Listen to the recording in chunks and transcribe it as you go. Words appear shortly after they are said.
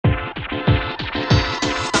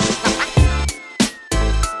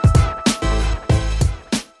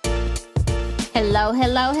Hello,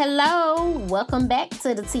 hello, hello. Welcome back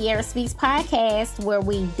to the Tiara Speaks podcast, where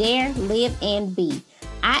we dare, live, and be.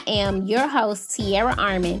 I am your host, Tiara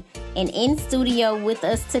Armin, and in studio with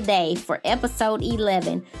us today for episode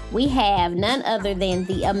 11, we have none other than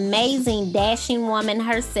the amazing, dashing woman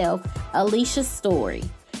herself, Alicia Story.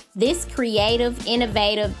 This creative,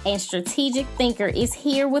 innovative, and strategic thinker is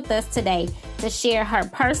here with us today to share her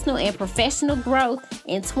personal and professional growth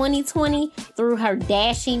in 2020 through her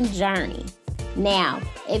dashing journey. Now,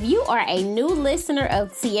 if you are a new listener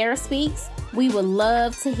of Tiara Speaks, we would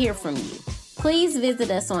love to hear from you. Please visit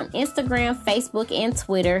us on Instagram, Facebook, and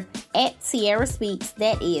Twitter at Tiara Speaks.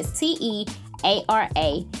 That is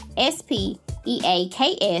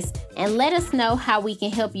TEARASPEAKS, and let us know how we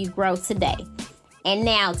can help you grow today. And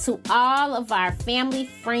now to all of our family,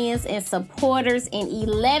 friends, and supporters in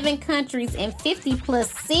 11 countries and 50 plus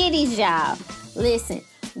cities, y'all. Listen,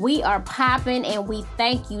 we are popping and we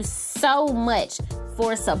thank you so much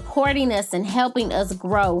for supporting us and helping us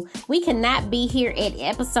grow. We cannot be here at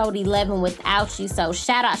episode 11 without you. So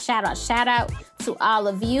shout out to all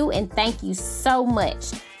of you, and thank you so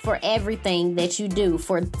much for everything that you do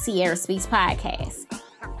for Tiara Speaks podcast.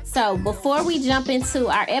 So before we jump into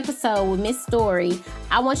our episode with Miss Story,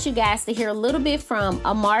 I want you guys to hear a little bit from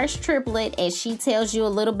Amaris Triplet as she tells you a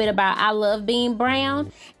little bit about I Love Being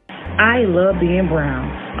Brown. I Love Being Brown,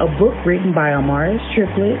 a book written by Amaris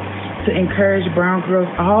Triplet to encourage brown girls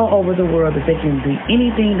all over the world that they can do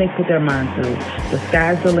anything they put their mind to. The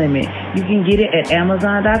sky's the limit. You can get it at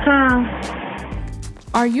Amazon.com.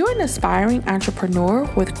 Are you an aspiring entrepreneur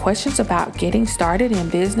with questions about getting started in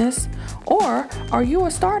business? Or are you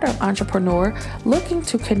a startup entrepreneur looking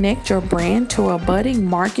to connect your brand to a budding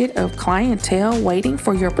market of clientele waiting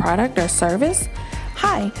for your product or service?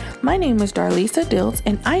 Hi, my name is Darlisa Diltz,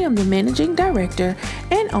 and I am the Managing Director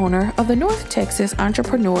and owner of the North Texas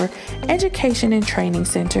Entrepreneur Education and Training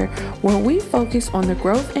Center, where we focus on the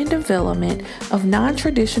growth and development of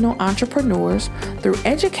non-traditional entrepreneurs through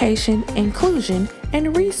education, inclusion,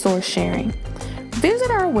 and resource sharing. Visit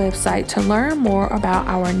our website to learn more about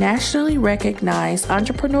our nationally recognized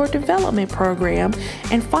entrepreneur development program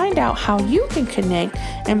and find out how you can connect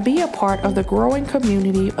and be a part of the growing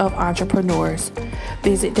community of entrepreneurs.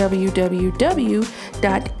 Visit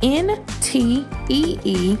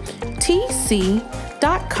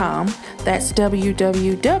www.nteetc.com. That's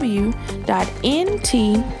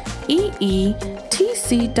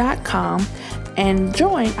www.nteetc.com and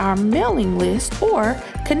join our mailing list or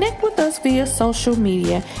connect with us via social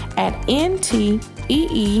media at NTEETC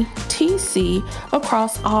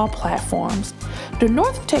across all platforms. The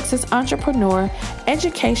North Texas Entrepreneur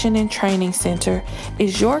Education and Training Center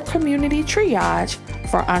is your community triage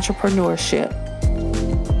for entrepreneurship.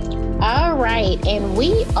 All right, and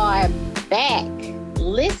we are back.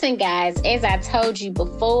 Listen, guys, as I told you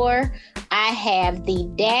before, I have the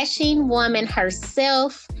dashing woman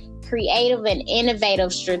herself, creative and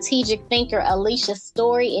innovative strategic thinker, Alicia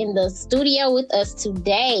Story, in the studio with us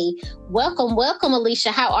today. Welcome,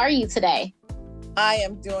 Alicia. How are you today? I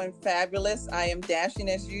am doing fabulous. I am dashing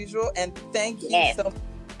as usual, and thank you so much for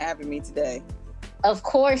having me today. Of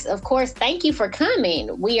course. Thank you for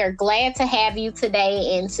coming. We are glad to have you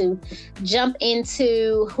today and to jump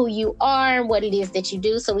into who you are and what it is that you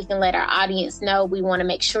do so we can let our audience know. We want to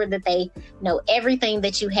make sure that they know everything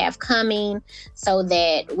that you have coming so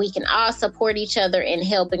that we can all support each other and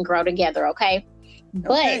help and grow together, okay?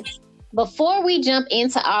 But before we jump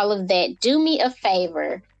into all of that, do me a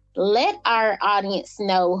favor. Let our audience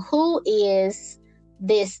know who is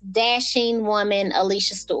this dashing woman,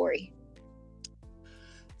 Alicia Story.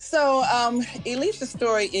 So, Alicia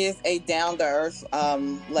Story is a down-to-earth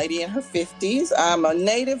lady in her 50s. I'm a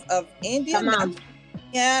native of Indiana,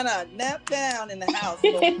 nap down in the house.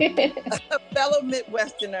 A fellow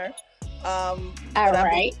Midwesterner. All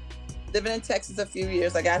right. Living in Texas a few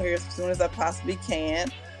years. I got here as soon as I possibly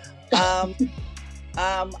can. I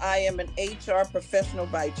am an HR professional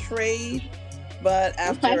by trade, but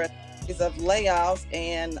after a series of layoffs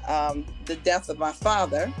and the death of my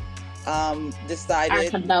father, decided, our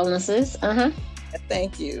condolences.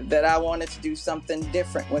 Thank you, that I wanted to do something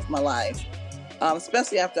different with my life,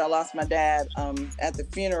 especially after I lost my dad at the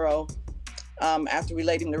funeral. After we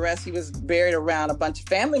laid him to rest, he was buried around a bunch of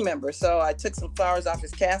family members, so I took some flowers off his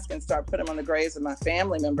casket and started putting them on the graves of my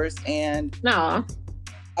family members. And I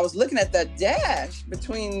was looking at that dash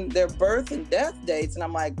between their birth and death dates, and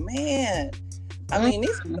I'm like, man, I mean,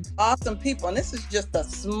 these are awesome people, and this is just a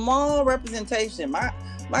small representation.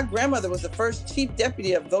 My grandmother was the first chief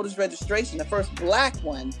deputy of voters registration, the first Black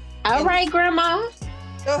one. All right, Grandma.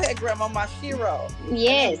 Go ahead, Grandma Mashiro.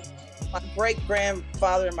 Yes. my great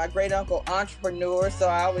grandfather and my great uncle entrepreneurs, so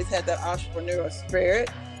I always had that entrepreneurial spirit.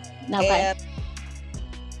 Okay.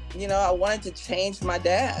 And I wanted to change my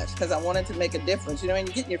dash because I wanted to make a difference. When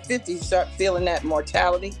you get in your 50s, you start feeling that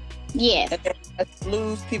mortality. Yes. And then you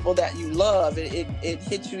lose people that you love. It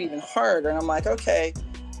hits you even harder. And I'm like, okay,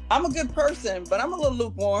 I'm a good person, but I'm a little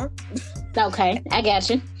lukewarm. Okay, I got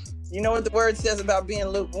you. You know what the word says about being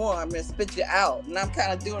lukewarm? It spits you out. And I'm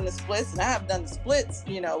kind of doing the splits, and I have done the splits,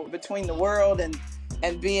 between the world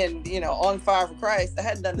and being, on fire for Christ. I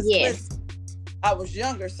hadn't done the splits. I was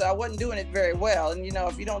younger, so I wasn't doing it very well. And,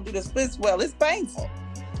 if you don't do the splits well, it's painful.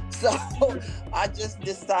 So I just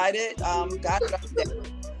decided, God dropped that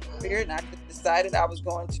spirit, and I just decided I was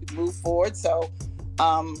going to move forward. So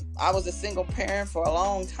I was a single parent for a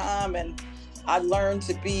long time, and I learned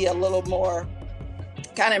to be a little more,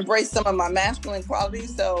 kind of embrace some of my masculine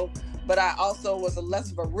qualities. But I also was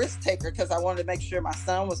less of a risk taker because I wanted to make sure my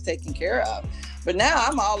son was taken care of. But now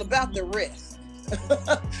I'm all about the risk.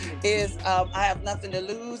 I have nothing to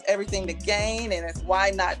lose, everything to gain, and it's why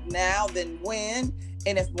not now, then when,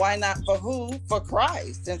 and it's why not for who? For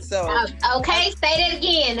Christ. And so okay, say that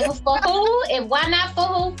again. For who and why not for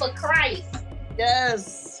who? For Christ.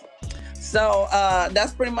 Yes. So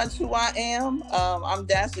that's pretty much who I am. I'm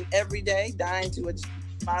dashing every day, dying to achieve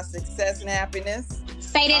my success and happiness.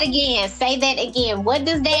 Say that again. Say that again. What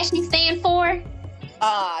does dashing stand for?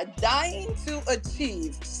 Dying to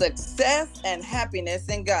achieve success and happiness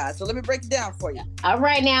in God. So let me break it down for you. All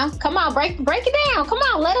right, now, come on, break it down. Come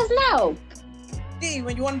on, let us know. See,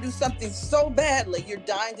 when you want to do something so badly, you're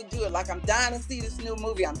dying to do it. Like, I'm dying to see this new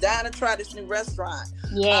movie. I'm dying to try this new restaurant.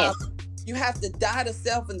 Yes. You have to die to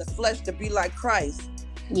self in the flesh to be like Christ.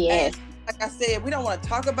 Yes. And like I said, we don't want to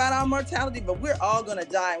talk about our mortality, but we're all going to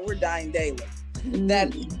die, and we're dying daily.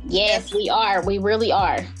 Yes, we are. We really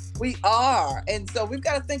are. We are. And so we've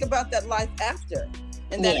got to think about that life after.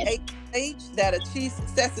 And that age that achieves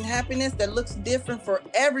success and happiness that looks different for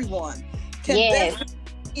everyone can best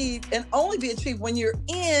be achieved and only be achieved when you're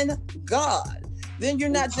in God. Then you're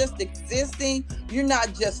not just existing. You're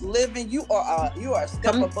not just living. You are a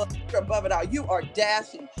step above. You're above it all. You are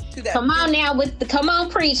dashing to that. Come on now come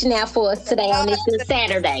on, preach now for us today on this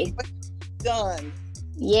Saturday. Done.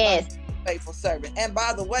 Yes. Faithful servant. And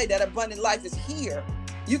by the way, that abundant life is here.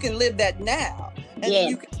 You can live that now, and then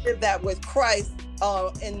you can live that with Christ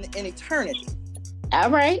in eternity.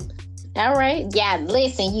 All right. Yeah,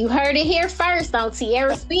 listen, you heard it here first on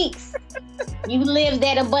Tierra Speaks. You live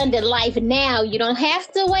that abundant life now. You don't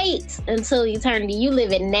have to wait until eternity. You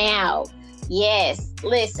live it now. Yes,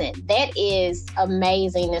 listen, that is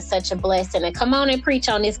amazing and such a blessing. And come on and preach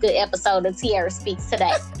on this good episode of Tierra Speaks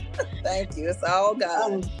today. Thank you. It's all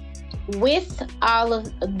God. With all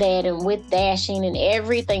of that and with dashing and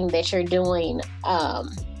everything that you're doing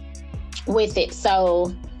with it.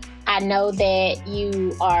 So I know that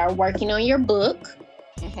you are working on your book.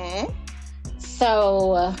 Mm-hmm.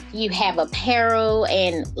 So you have apparel,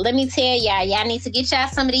 and let me tell y'all need to get y'all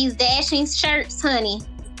some of these dashing shirts, honey,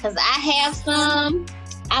 because I have some.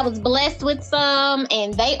 I was blessed with some,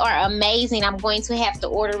 and they are amazing. I'm going to have to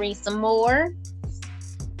order me some more.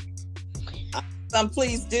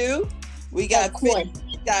 Please do. We got fit,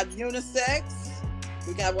 we got unisex.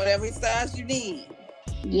 We got whatever size you need.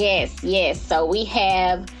 Yes. So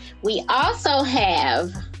we also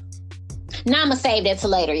have. Now I'm gonna save that to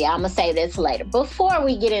later, y'all. I'm gonna save that to later. Before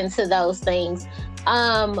we get into those things,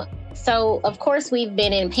 so of course we've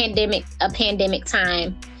been in a pandemic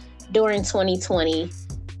time during 2020,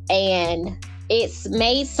 and it's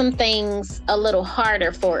made some things a little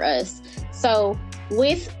harder for us. So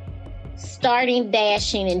with starting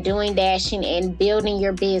dashing and doing dashing and building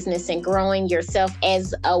your business and growing yourself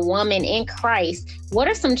as a woman in Christ, what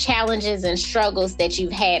are some challenges and struggles that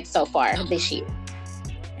you've had so far this year?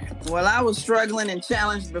 Well, I was struggling and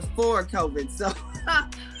challenged before COVID, so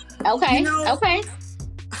okay.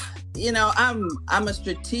 I'm a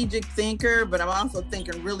strategic thinker, but I'm also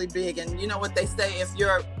thinking really big. And you know what they say, if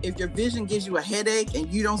your vision gives you a headache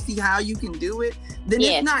and you don't see how you can do it, then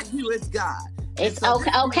it's not you, it's God. It's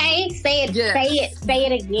okay. Say it. Yes. Say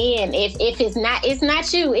it again. If it's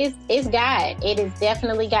not you. It's God. It is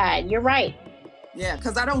definitely God. You're right. Yeah,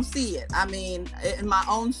 because I don't see it. I mean, in my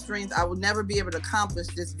own strength, I would never be able to accomplish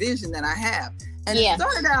this vision that I have. And it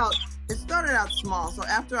started out small. So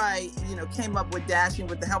after I, came up with dashing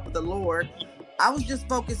with the help of the Lord, I was just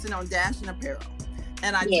focusing on dashing apparel.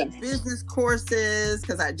 And I took business courses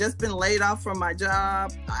because I had just been laid off from my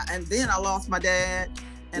job. And then I lost my dad.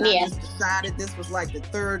 And I just decided this was like the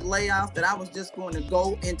third layoff, that I was just going to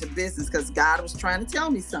go into business because God was trying to tell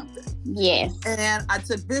me something. Yes. And I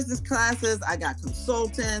took business classes. I got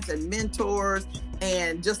consultants and mentors.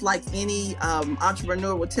 And just like any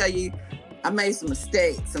entrepreneur will tell you, I made some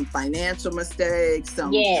mistakes, some financial mistakes,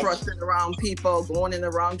 some trusting the wrong people, going in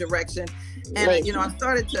the wrong direction. And, you know, I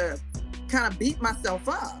started to kind of beat myself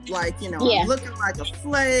up. Like, you know, I'm looking like a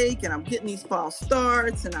flake and I'm getting these false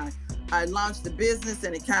starts. And I launched the business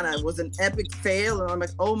and it kind of was an epic fail. And I'm like,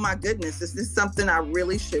 oh my goodness, is this something I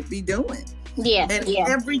really should be doing? Yeah. And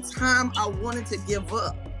every time I wanted to give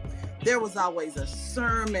up, there was always a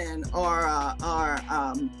sermon or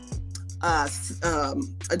a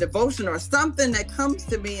devotion or something that comes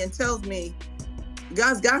to me and tells me,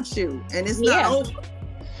 God's got you and it's not over.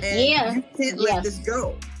 And you can't let this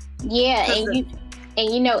go. Yeah. And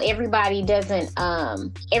you know, everybody doesn't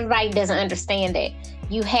understand that.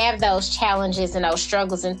 You have those challenges and those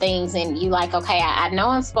struggles and things, and you like, okay, I know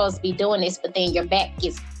I'm supposed to be doing this, but then your back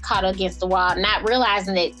gets caught against the wall, not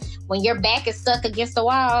realizing that when your back is stuck against the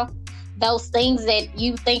wall, those things that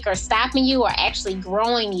you think are stopping you are actually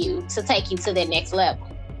growing you to take you to that next level.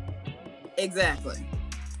 Exactly.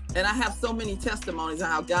 And I have so many testimonies of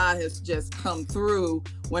how God has just come through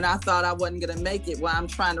when I thought I wasn't going to make it, while I'm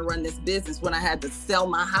trying to run this business, when I had to sell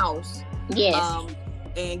my house. Yes.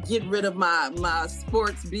 And get rid of my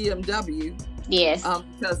sports BMW. Yes.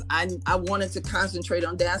 Because I wanted to concentrate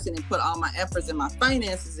on dancing and put all my efforts and my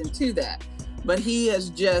finances into that. But he has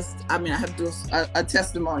just, I have to do a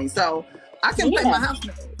testimony. So I can pay my house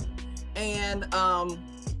note. And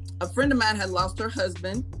a friend of mine had lost her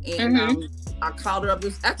husband. And I called her up. It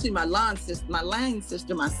was actually my line sister,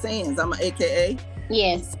 my Sands. I'm an AKA.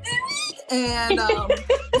 Yes. And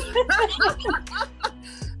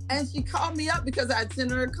and she called me up because I had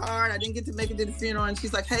sent her a card. I didn't get to make it to the funeral. And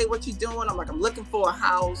she's like, hey, what you doing? I'm like, I'm looking for a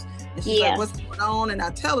house. And she's like, what's going on? And I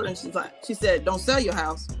tell her, and she said, don't sell your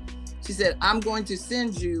house. She said, I'm going to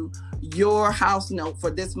send you your house note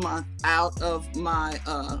for this month out of my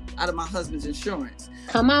husband's insurance.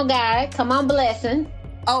 Come on, God. Come on, blessing.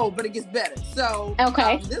 Oh, but it gets better. So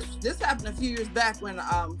this happened a few years back when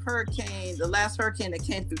the last hurricane that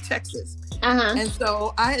came through Texas. And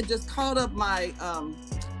so I had just called up my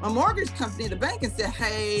mortgage company, the bank, and said,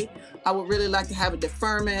 hey, I would really like to have a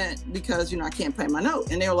deferment because, you know, I can't pay my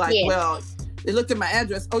note. And they were like, well, they looked at my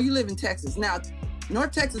address. Oh, you live in Texas. Now,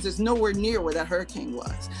 North Texas is nowhere near where that hurricane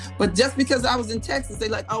was. But just because I was in Texas, they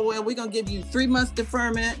like, oh, well, we're going to give you 3 months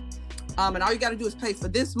deferment. And all you got to do is pay for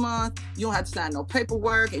this month. You don't have to sign no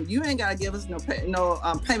paperwork, and you ain't got to give us no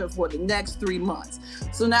payment for the next 3 months.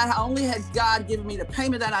 So not only had God given me the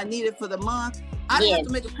payment that I needed for the month, I didn't have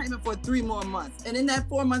to make a payment for 3 more months. And in that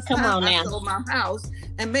 4 months time, I sold my house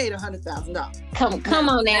and made $100,000. Come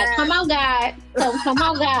on now. Come on, God. Come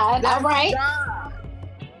on, God. All right. God.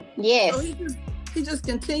 Yes. So he just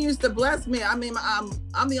continues to bless me. I mean,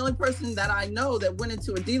 I'm the only person that I know that went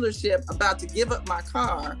into a dealership about to give up my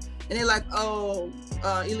car. And they're like, oh,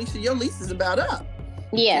 Alicia, your lease is about up.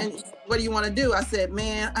 Yeah. And what do you want to do? I said,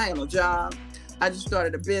 man, I ain't no job. I just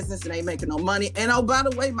started a business and ain't making no money. And oh, by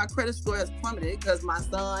the way, my credit score has plummeted because my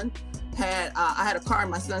son had, I had a car in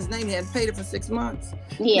my son's name. He hadn't paid it for 6 months.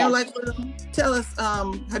 Yeah. They're like, well, tell us,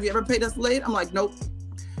 have you ever paid us late? I'm like, nope.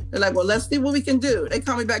 They're like, well, let's see what we can do. They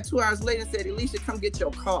called me back 2 hours later and said, Alicia, come get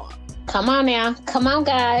your car. Come on now. Come on,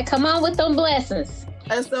 God. Come on with them blessings.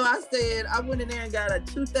 And so I said, I went in there and got a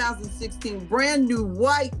 2016 brand new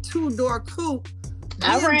white 2-door coupe.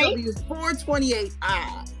 BMW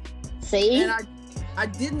 428i. See? And I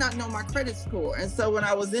did not know my credit score. And so when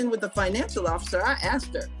I was in with the financial officer, I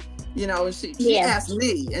asked her, you know, and she asked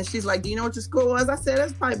me, and she's like, do you know what your score was? I said,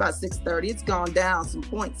 that's probably about 630. It's gone down some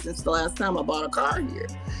points since the last time I bought a car here.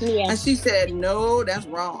 Yeah. And she said, no, that's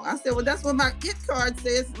wrong. I said, well, that's what my IT card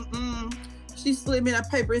says. She slid me that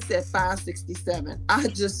paper. It said 567. I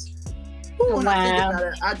just, when I think about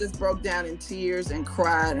it, I just broke down in tears and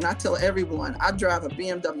cried. And I tell everyone, I drive a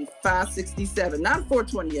BMW 567, not a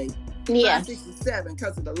 428. 567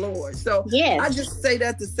 because of the Lord. So I just say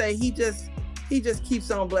that to say he just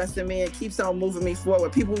keeps on blessing me and keeps on moving me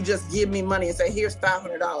forward. People who just give me money and say, here's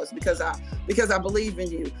 $500 because I believe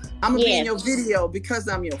in you. I'm gonna be in your video because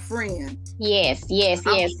I'm your friend. Yes.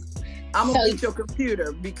 I'm gonna beat your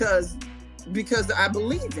computer because I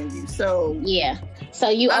believe in you. So so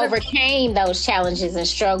you overcame those challenges and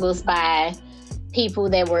struggles by people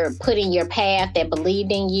that were put in your path, that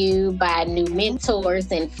believed in you, by new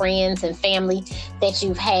mentors and friends and family that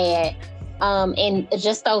you've had, and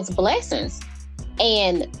just those blessings.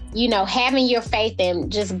 And, you know, having your faith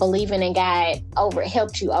and just believing in God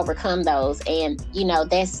helped you overcome those. And, you know,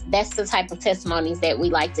 that's the type of testimonies that we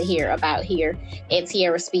like to hear about here at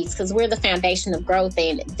Tierra Speaks, because we're the foundation of growth,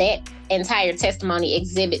 and that entire testimony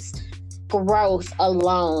exhibits growth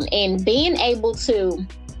alone and being able to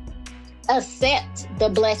accept the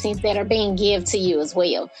blessings that are being given to you as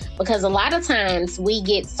well. Because a lot of times we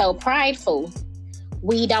get so prideful,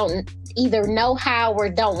 we don't either know how or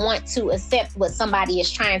don't want to accept what somebody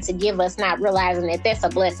is trying to give us, not realizing that that's a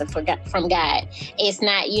blessing from God. It's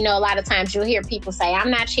not, you know, a lot of times you'll hear people say,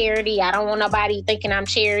 I'm not charity. I don't want nobody thinking I'm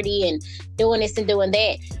charity and doing this and doing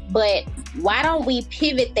that. But why don't we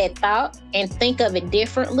pivot that thought and think of it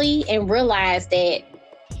differently and realize that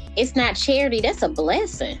it's not charity, that's a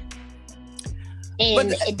blessing.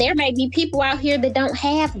 And there may be people out here that don't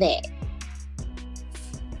have that.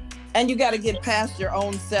 And you got to get past your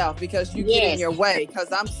own self, because you get in your way. Because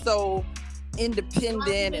I'm so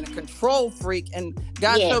independent and a control freak, and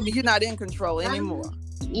God told me you're not in control anymore.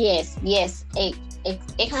 Yes.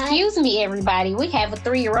 Excuse me, everybody. We have a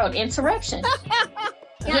 3-year-old interruption.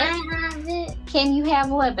 Can I have it? Can you have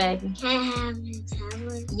what, baby? Can I have your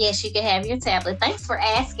tablet? Yes, you can have your tablet. Thanks for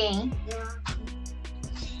asking.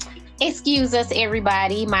 Excuse us,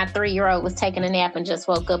 everybody. My 3-year-old was taking a nap and just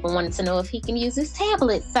woke up and wanted to know if he can use his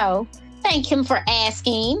tablet. So thank him for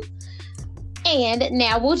asking. And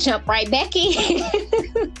now we'll jump right back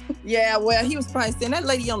in. Yeah, well, he was probably saying that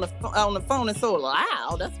lady on the phone is so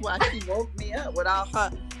loud. That's why she woke me up with all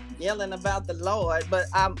her yelling about the Lord. But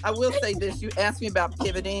I will say this. You asked me about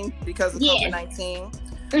pivoting because of COVID-19.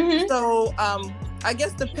 Mm-hmm. So I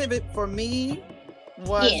guess the pivot for me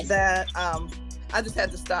was that I just had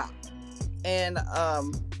to stop and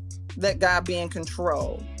let God be in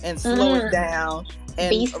control and slow it down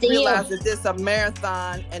and realize that this is a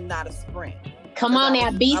marathon and not a sprint. Come on now,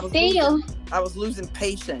 be still. I was losing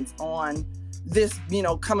patience on this, you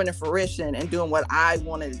know, coming to fruition and doing what I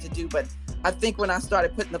wanted it to do. But I think when I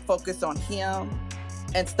started putting the focus on Him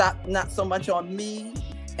and stopped not so much on me,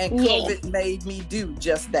 and COVID made me do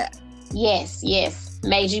just that. Yes,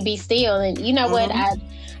 made you be still. And you know what?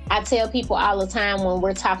 I tell people all the time when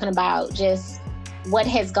we're talking about just what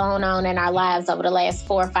has gone on in our lives over the last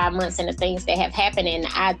 4 or 5 months and the things that have happened. And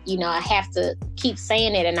I have to keep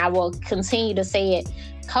saying it, and I will continue to say it.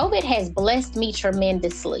 COVID has blessed me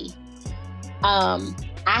tremendously.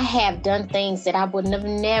 I have done things that I wouldn't have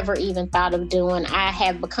never even thought of doing. I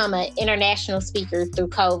have become an international speaker through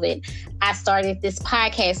COVID. I started this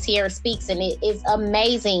podcast, Tierra Speaks, and it is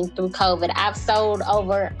amazing through COVID. I've sold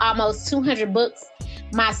over almost 200 books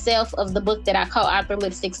myself of the book that I co-authored,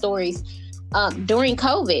 Lipstick Stories, during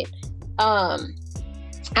COVID.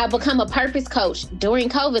 I've become a purpose coach during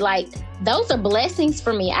COVID. Like, those are blessings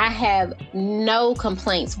for me. I have no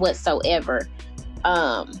complaints whatsoever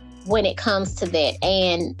when it comes to that.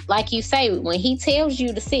 And like you say, when He tells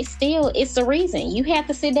you to sit still, it's the reason. You have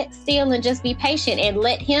to sit still and just be patient and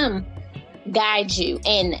let Him guide you.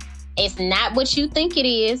 And it's not what you think it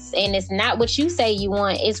is, and it's not what you say you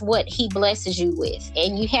want. It's what He blesses you with.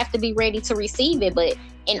 And you have to be ready to receive it. But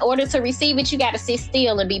in order to receive it, you got to sit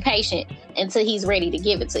still and be patient until He's ready to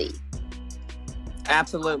give it to you.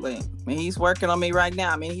 Absolutely. I mean, He's working on me right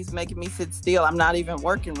now. I mean, He's making me sit still. I'm not even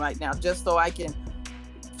working right now, just so I can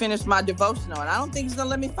finish my devotional. And I don't think He's going to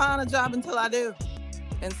let me find a job until I do.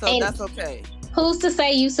 And that's okay. Who's to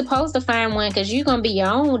say you're supposed to find one? Because you're going to be your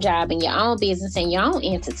own job and your own business and your own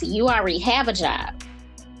entity. You already have a job.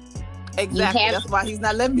 Exactly. That's why He's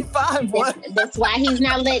not letting me find one. That is why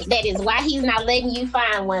He's not letting you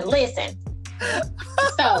find one. Listen.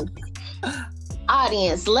 So,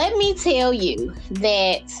 audience, let me tell you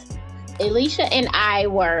that Alicia and I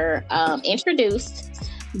were introduced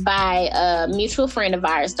by a mutual friend of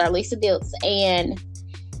ours, Darlisa Diltz, and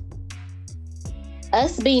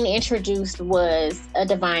us being introduced was a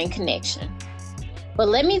divine connection. But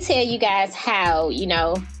let me tell you guys how,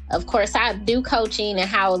 of course, I do coaching, and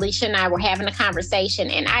how Alicia and I were having a conversation,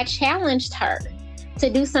 and I challenged her to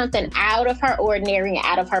do something out of her ordinary and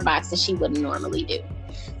out of her box that she wouldn't normally do.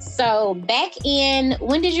 So back in,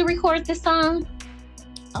 when did you record this song?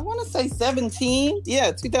 I want to say 2017.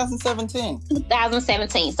 Yeah, 2017.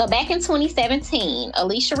 2017. So back in 2017,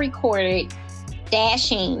 Alicia recorded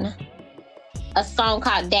Dashing, a song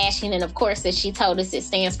called Dashing. And of course, as she told us, it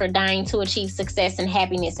stands for Dying to Achieve Success and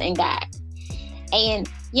Happiness in God. And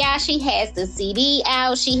yeah, she has the CD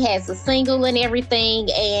out. She has the single and everything.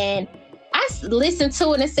 And I listened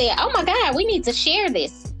to it and said, oh my God, we need to share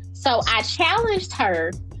this. So I challenged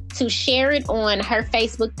her to share it on her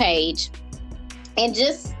Facebook page and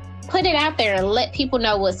just put it out there and let people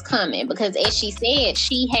know what's coming. Because as she said,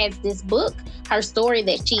 she has this book, her story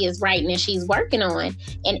that she is writing and she's working on,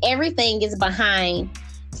 and everything is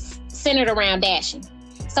centered around dashing.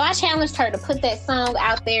 So I challenged her to put that song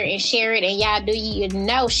out there and share it. And y'all, do you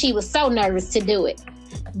know, she was so nervous to do it.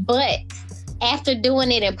 But after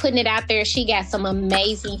doing it and putting it out there, she got some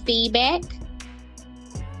amazing feedback.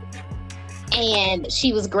 And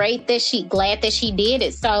she was glad that she did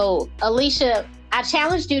it. So, Alicia, I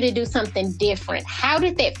challenged you to do something different. How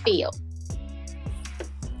did that feel?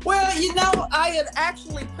 Well, you know, I had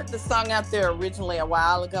actually put the song out there originally a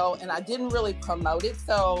while ago, and I didn't really promote it,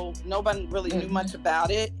 so nobody really knew much about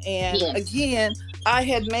it. And again, I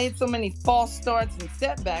had made so many false starts and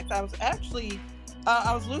setbacks. I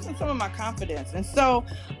was losing some of my confidence. And so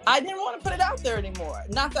I didn't want to put it out there anymore.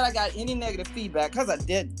 Not that I got any negative feedback, because I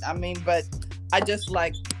didn't. I mean, but I just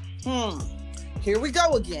like, here we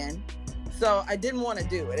go again. So I didn't want to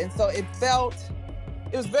do it. And so it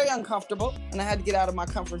was very uncomfortable, and I had to get out of my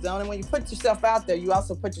comfort zone. And when you put yourself out there, you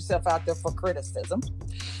also put yourself out there for criticism.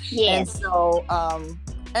 Yes. And so,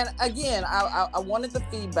 and again, I wanted the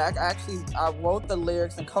feedback. I wrote the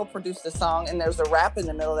lyrics and co-produced the song, and there's a rap in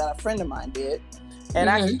the middle that a friend of mine did. And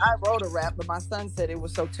actually, I wrote a rap, but my son said it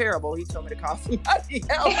was so terrible, he told me to call somebody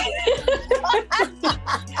else.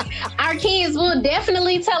 Our kids will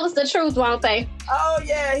definitely tell us the truth, won't they? Oh,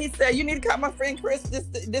 yeah. He said, you need to call my friend Chris.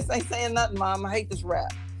 This ain't saying nothing, Mom. I hate this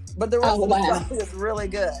rap. But the rest of the song is really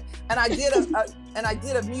good. And I did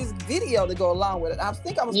a music video to go along with it. I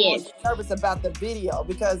think I was more nervous about the video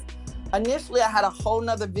because initially I had a whole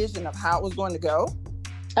nother vision of how it was going to go.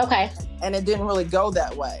 Okay. And it didn't really go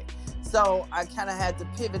that way. So I kind of had to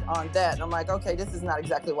pivot on that. And I'm like, okay, this is not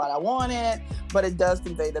exactly what I wanted, but it does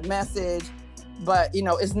convey the message. But, you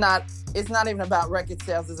know, it's not even about record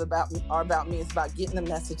sales. It's about me. It's about getting the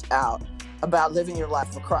message out about living your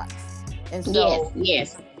life for Christ. And so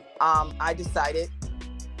I decided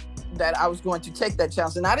that I was going to take that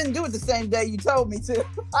challenge. And I didn't do it the same day you told me to.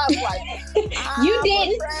 I was like,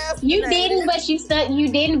 you didn't, but you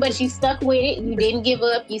stuck with it. You didn't give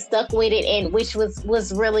up. You stuck with it. And which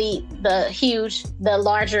was really the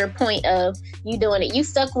larger point of you doing it. You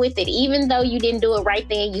stuck with it. Even though you didn't do it right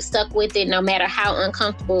then, you stuck with it no matter how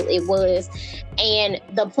uncomfortable it was. And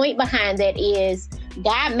the point behind that is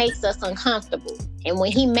God makes us uncomfortable. And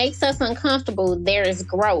when he makes us uncomfortable, there is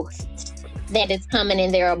growth that is coming,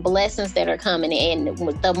 and there are blessings that are coming. And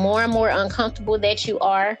the more and more uncomfortable that you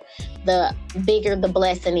are, the bigger the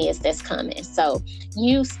blessing is that's coming. So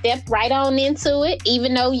you stepped right on into it,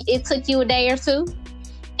 even though it took you a day or two,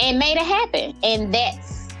 and made it happen. And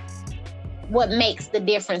that's what makes the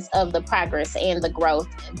difference of the progress and the growth.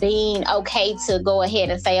 Being okay to go ahead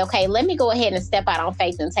and say, okay, let me go ahead and step out on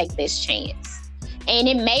faith and take this chance. And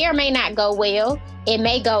it may or may not go well. It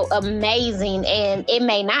may go amazing, and it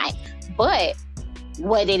may not. But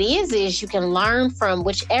what it is you can learn from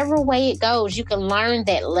whichever way it goes. You can learn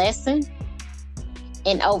that lesson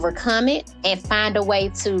and overcome it and find a way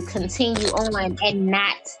to continue on and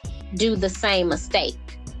not do the same mistake.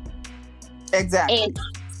 Exactly. And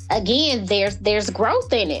again, there's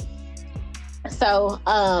growth in it. So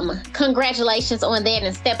congratulations on that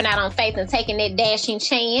and stepping out on faith and taking that dashing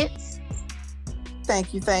chance.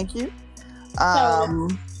 Thank you.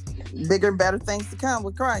 Bigger, better things to come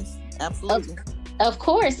with Christ. Absolutely. Of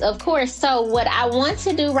course. So what I want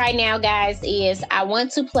to do right now, guys, is I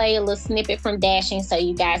want to play a little snippet from Dashing so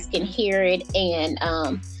you guys can hear it and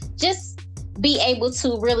just be able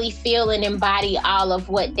to really feel and embody all of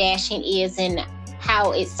what Dashing is and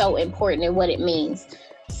how it's so important and what it means.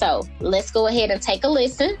 So let's go ahead and take a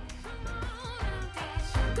listen.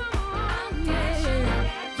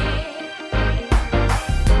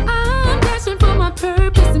 I'm dashing for my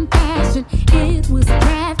purpose and passion. It was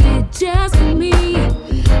crafted just for me.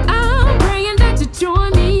 I'm praying that you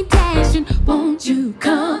join me dashing. Won't you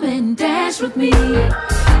come and dash with me?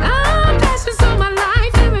 I'm dashing so my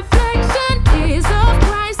life and reflection is of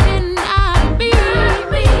Christ and not me.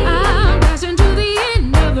 I'm dashing to the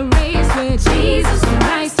end of the race where Jesus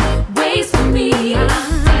Christ waits for me.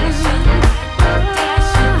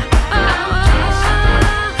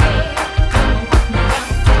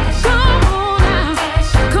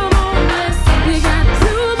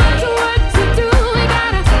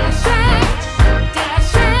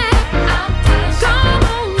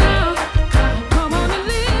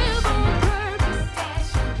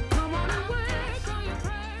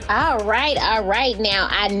 All right. Now,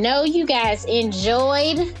 I know you guys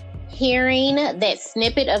enjoyed hearing that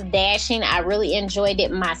snippet of Dashing. I really enjoyed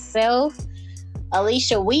it myself.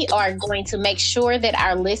 Alicia, we are going to make sure that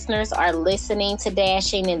our listeners are listening to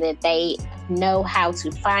Dashing and that they know how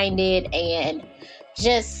to find it and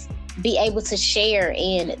just be able to share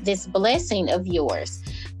in this blessing of yours.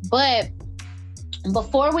 But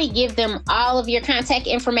before we give them all of your contact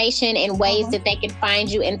information and ways that they can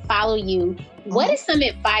find you and follow you, what is some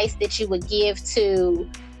advice that you would give to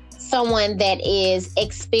someone that is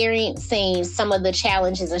experiencing some of the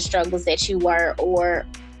challenges and struggles that you were, or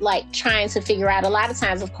like trying to figure out? A lot of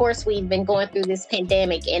times, of course, we've been going through this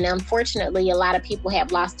pandemic, and unfortunately, a lot of people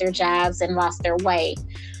have lost their jobs and lost their way.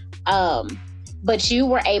 But you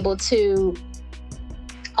were able to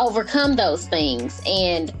overcome those things.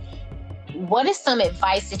 And what is some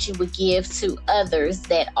advice that you would give to others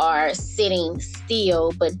that are sitting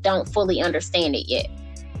still but don't fully understand it yet?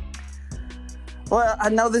 Well, I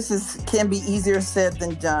know this can be easier said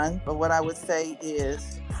than done, but what I would say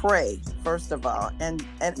is pray, first of all, and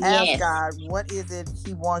ask God, what is it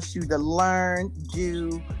He wants you to learn,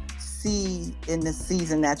 do, see in the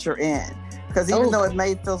season that you're in? Because even though it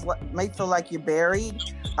may feel like you're buried,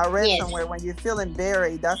 I read somewhere when you're feeling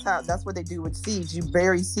buried, that's what they do with seeds. You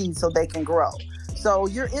bury seeds so they can grow. So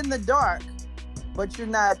you're in the dark, but you're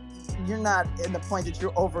not in the point that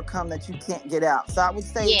you're overcome, that you can't get out. So I would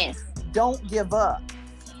say, don't give up.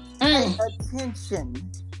 Pay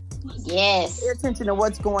attention. Yes. Pay attention to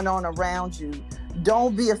what's going on around you.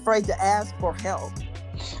 Don't be afraid to ask for help.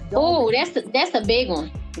 That's a big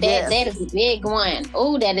one. That is a big one.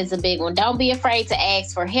 Oh, that is a big one. Don't be afraid to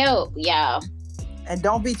ask for help, y'all. And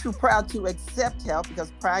don't be too proud to accept help,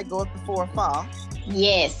 because pride goeth before a fall.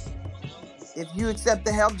 Yes. If you accept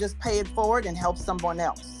the help, just pay it forward and help someone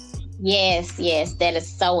else. Yes, that is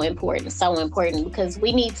so important, because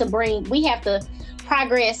we have to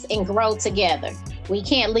progress and grow together. We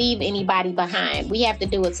can't leave anybody behind. We have to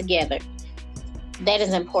do it together. That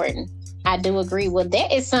is important. I do agree. Well,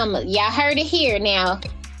 that is y'all heard it here now.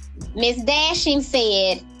 Miss Dashing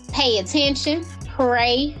said, pay attention,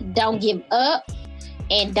 pray, don't give up,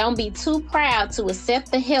 and don't be too proud to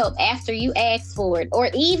accept the help after you ask for it.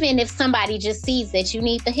 Or even if somebody just sees that you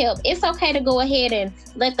need the help, it's okay to go ahead and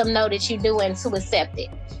let them know that you're doing to accept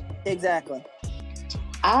it. Exactly.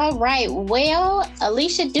 All right. Well,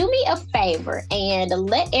 Alicia, do me a favor and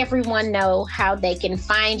let everyone know how they can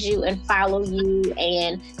find you and follow you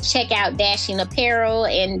and check out Dashing Apparel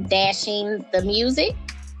and Dashing the Music.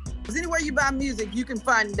 Anywhere you buy music, you can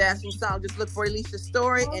find a Dashing song. Just look for Alicia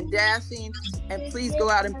Story and Dashing, and please go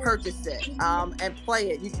out and purchase it and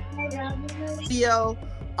play it. You can video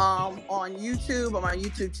on YouTube, on my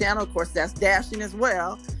YouTube channel. Of course, that's Dashing as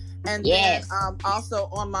well. And then also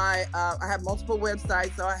on my, I have multiple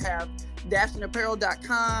websites. So I have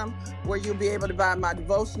dashingapparel.com, where you'll be able to buy my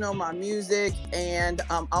devotional, my music, and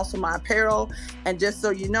also my apparel. And just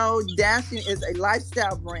so you know, Dashing is a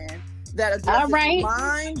lifestyle brand that addresses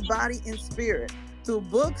mind, body, and spirit through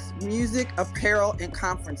books, music, apparel, and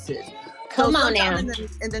conferences. Come on now.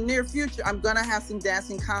 In the near future, I'm going to have some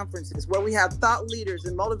dancing conferences where we have thought leaders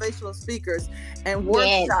and motivational speakers and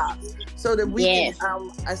workshops so that we can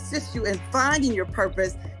assist you in finding your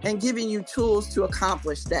purpose and giving you tools to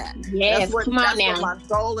accomplish that. Yes, that's what my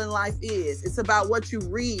goal in life is. It's about what you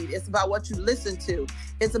read. It's about what you listen to.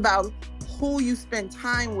 It's about who you spend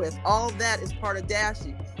time with. All that is part of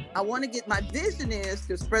Dashing. I want to my vision is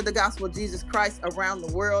to spread the gospel of Jesus Christ around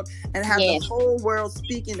the world and have the whole world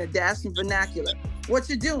speaking the Dashing vernacular. What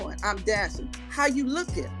you doing? I'm dashing. How you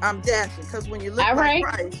looking? I'm dashing. Because when you look like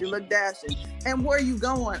Christ, you look dashing. And where you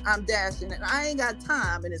going? I'm dashing. And I ain't got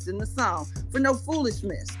time, and it's in the song, for no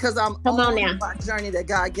foolishness, because I'm on my journey that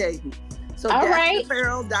God gave me. So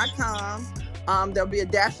dashingapparel.com. There'll be a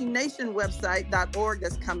Dashing Nation website.org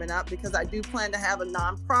that's coming up, because I do plan to have a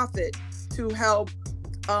nonprofit to help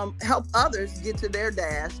others get to their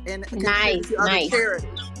dash and contribute to other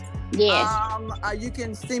charities. Yes. You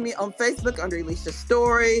can see me on Facebook under Alicia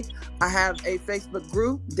Story. I have a Facebook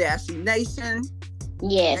group, Dashing Nation.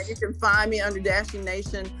 Yes. And you can find me under Dashing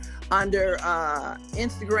Nation under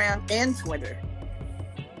Instagram and Twitter.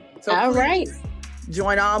 So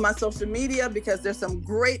join all my social media, because there's some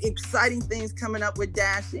great, exciting things coming up with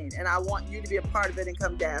Dashing, and I want you to be a part of it and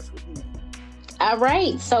come dash with me. All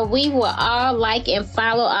right. So we will all like and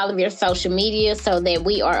follow all of your social media so that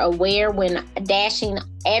we are aware when Dashing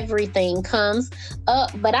everything comes up.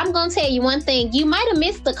 But I'm going to tell you one thing. You might have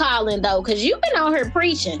missed the calling, though, because you've been on here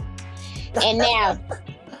preaching. And now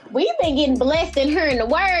We've been getting blessed and hearing the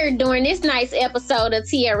word during this nice episode of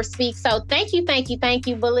Tiara Speaks. So thank you.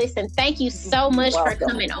 But listen, thank you so much for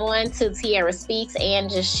coming on to Tiara Speaks and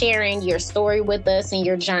just sharing your story with us and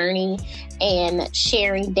your journey and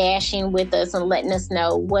sharing Dashing with us and letting us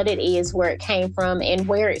know what it is, where it came from, and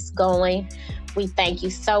where it's going. We thank you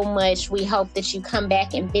so much. We hope that you come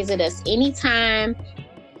back and visit us anytime.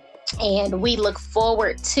 And we look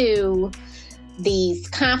forward to these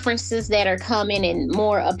conferences that are coming and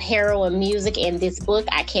more apparel and music and this book.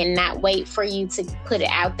 I cannot wait for you to put it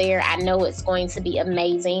out there. I know it's going to be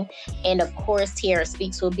amazing. And of course, Tiara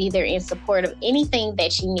Speaks will be there in support of anything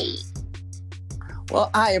that you need. Well,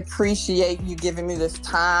 I appreciate you giving me this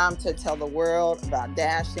time to tell the world about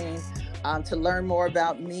Dashing, to learn more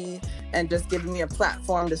about me, and just giving me a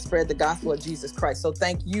platform to spread the gospel of Jesus Christ. So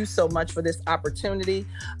thank you so much for this opportunity.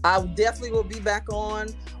 I definitely will be back on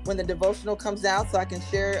when the devotional comes out so I can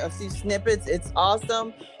share a few snippets. It's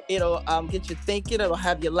awesome. It'll get you thinking. It'll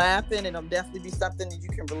have you laughing. It'll definitely be something that you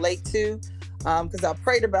can relate to, because I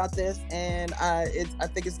prayed about this, and I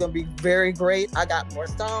think it's going to be very great. I got more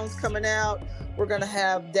songs coming out. We're going to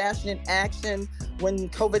have Dashing in Action when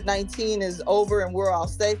COVID-19 is over and we're all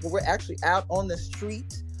safe, but we're actually out on the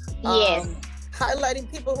street. Yes. Highlighting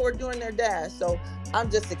people who are doing their dash. So I'm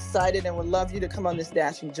just excited and would love you to come on this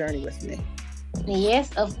dashing journey with me.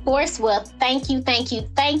 Yes, of course. Well, thank you.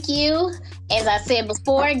 As I said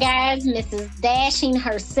before, guys, Mrs. Dashing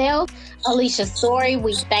herself, Alicia Story,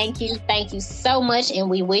 we thank you. Thank you so much, and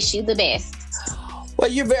we wish you the best.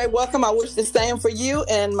 Well, you're very welcome. I wish the same for you.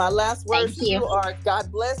 And my last words to you are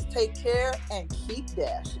God bless, take care, and keep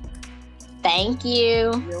dashing. Thank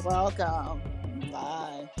you. You're welcome.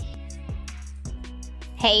 Bye.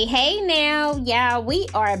 Hey now, y'all, we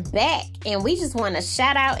are back, and we just want to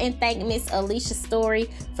shout out and thank Miss Alicia Story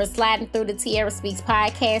for sliding through the Tiara Speaks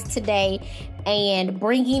podcast today and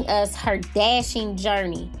bringing us her dashing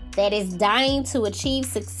journey that is dying to achieve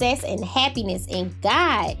success and happiness in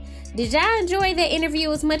God. Did y'all enjoy that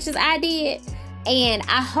interview as much as I did? And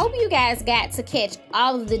I hope you guys got to catch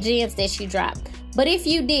all of the gems that she dropped. But if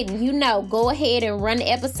you didn't, go ahead and run the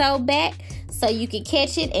episode back so you can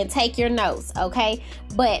catch it and take your notes, okay?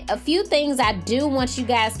 But a few things I do want you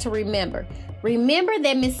guys to remember. Remember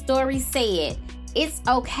that Miss Story said, it's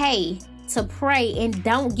okay to pray and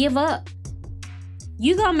don't give up.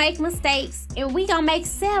 You gonna make mistakes, and we gonna make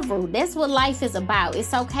several. That's what life is about.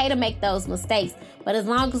 It's okay to make those mistakes, but as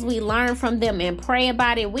long as we learn from them and pray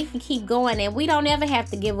about it, we can keep going, and we don't ever have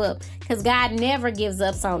to give up, because God never gives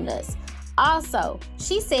up on us. Also,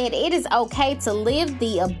 she said it is okay to live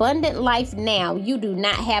the abundant life now. You do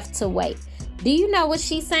not have to wait. Do you know what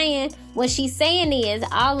she's saying? What she's saying is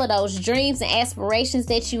all of those dreams and aspirations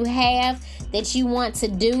that you have, that you want to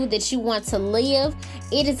do, that you want to live,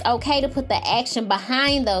 it is okay to put the action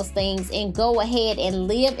behind those things and go ahead and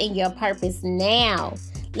live in your purpose now.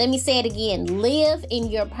 Let me say it again. Live in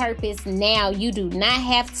your purpose now. You do not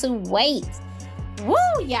have to wait.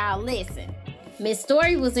 Woo, y'all, listen. Miss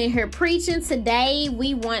Story was in here preaching today.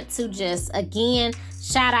 We want to just, again,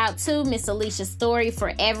 shout out to Miss Alicia Story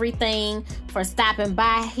for everything, for stopping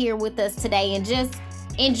by here with us today and just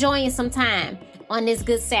enjoying some time on this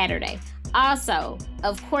good Saturday. Also,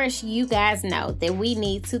 of course, you guys know that we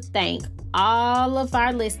need to thank all of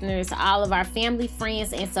our listeners, all of our family,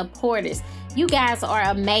 friends, and supporters. You guys are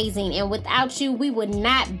amazing, and without you, we would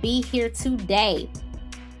not be here today.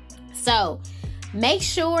 So, make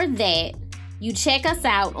sure that you check us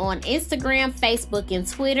out on Instagram, Facebook, and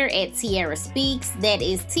Twitter at Tiara Speaks. That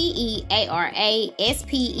is TearaSpeaks.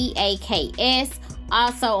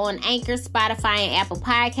 Also on Anchor, Spotify, and Apple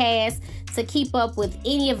Podcasts to keep up with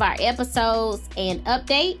any of our episodes and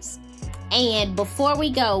updates. And before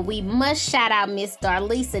we go, we must shout out Miss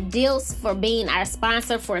Darlisa Dilts for being our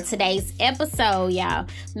sponsor for today's episode, y'all.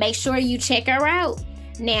 Make sure you check her out.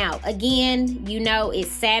 Now, again,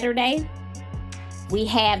 it's Saturday. We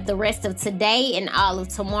have the rest of today and all of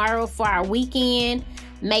tomorrow for our weekend.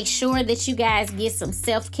 Make sure that you guys get some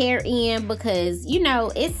self-care in because,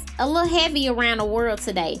 it's a little heavy around the world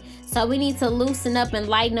today. So we need to loosen up and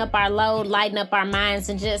lighten up our load, lighten up our minds,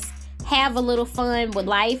 and just have a little fun with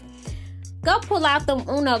life. Go pull out them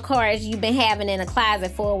Uno cards you've been having in the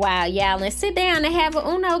closet for a while, y'all, and sit down and have an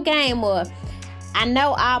Uno game. Or I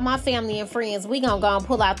know all my family and friends, we gonna go and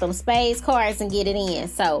pull out them spades cards and get it in.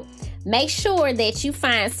 So make sure that you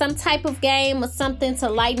find some type of game or something to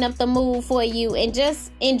lighten up the mood for you and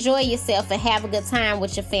just enjoy yourself and have a good time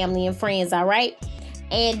with your family and friends, all right?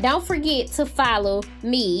 And don't forget to follow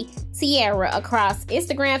me, Tiara, across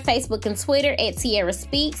Instagram, Facebook, and Twitter at Tiara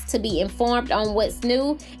Speaks to be informed on what's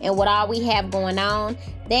new and what all we have going on.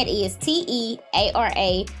 That is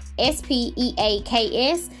TearaSpeaks.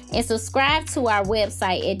 And subscribe to our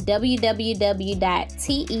website at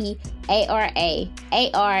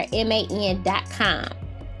www.tearaarman.com.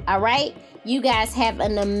 All right? You guys have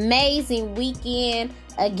an amazing weekend.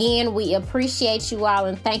 Again, we appreciate you all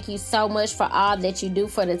and thank you so much for all that you do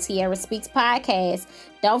for the Tiara Speaks podcast.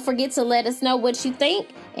 Don't forget to let us know what you think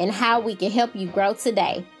and how we can help you grow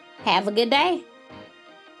today. Have a good day.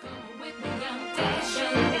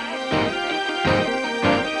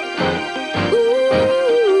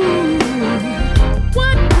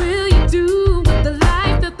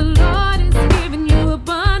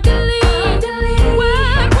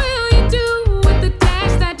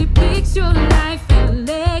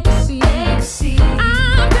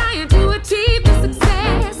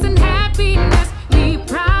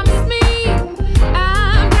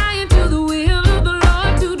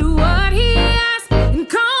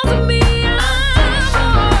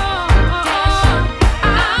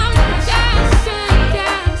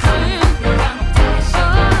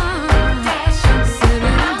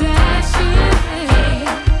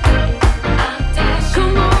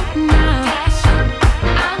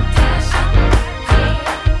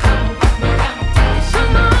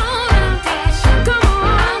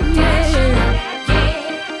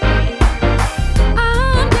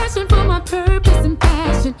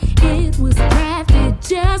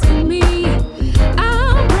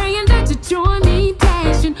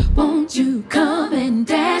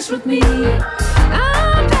 With me,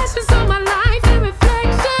 I'm passionate, so my life and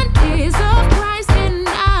reflection is of Christ and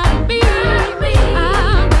not me.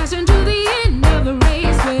 I'm passionate to the end of the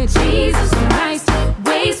race where Jesus Christ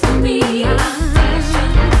waits for me.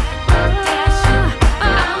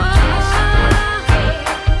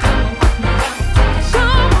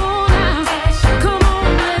 Come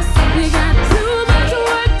on, let's. We got too much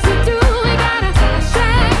work to do. We gotta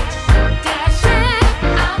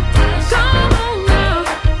come on now.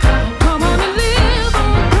 Come on and live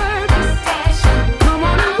on purpose. Come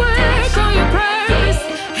on and work on your purpose.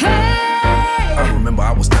 Hey. I remember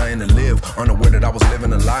I was dying to live, unaware that I was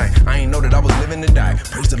living a lie. I ain't know that I was living to die.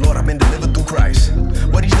 Praise the Lord, I've been delivered through Christ.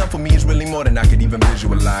 What he's done for me is really more than I could even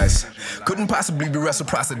visualize. Couldn't possibly be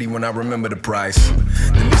reciprocity when I remember the price.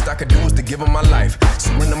 The least I could do is to give him my life.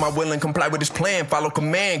 Surrender my will and comply with his plan. Follow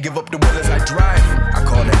command, give up the will as I drive. I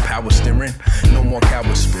call that power steering. No more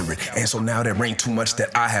coward spirit. And so now there ain't too much that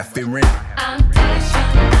I have fearing. I'm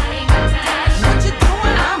passionate. What you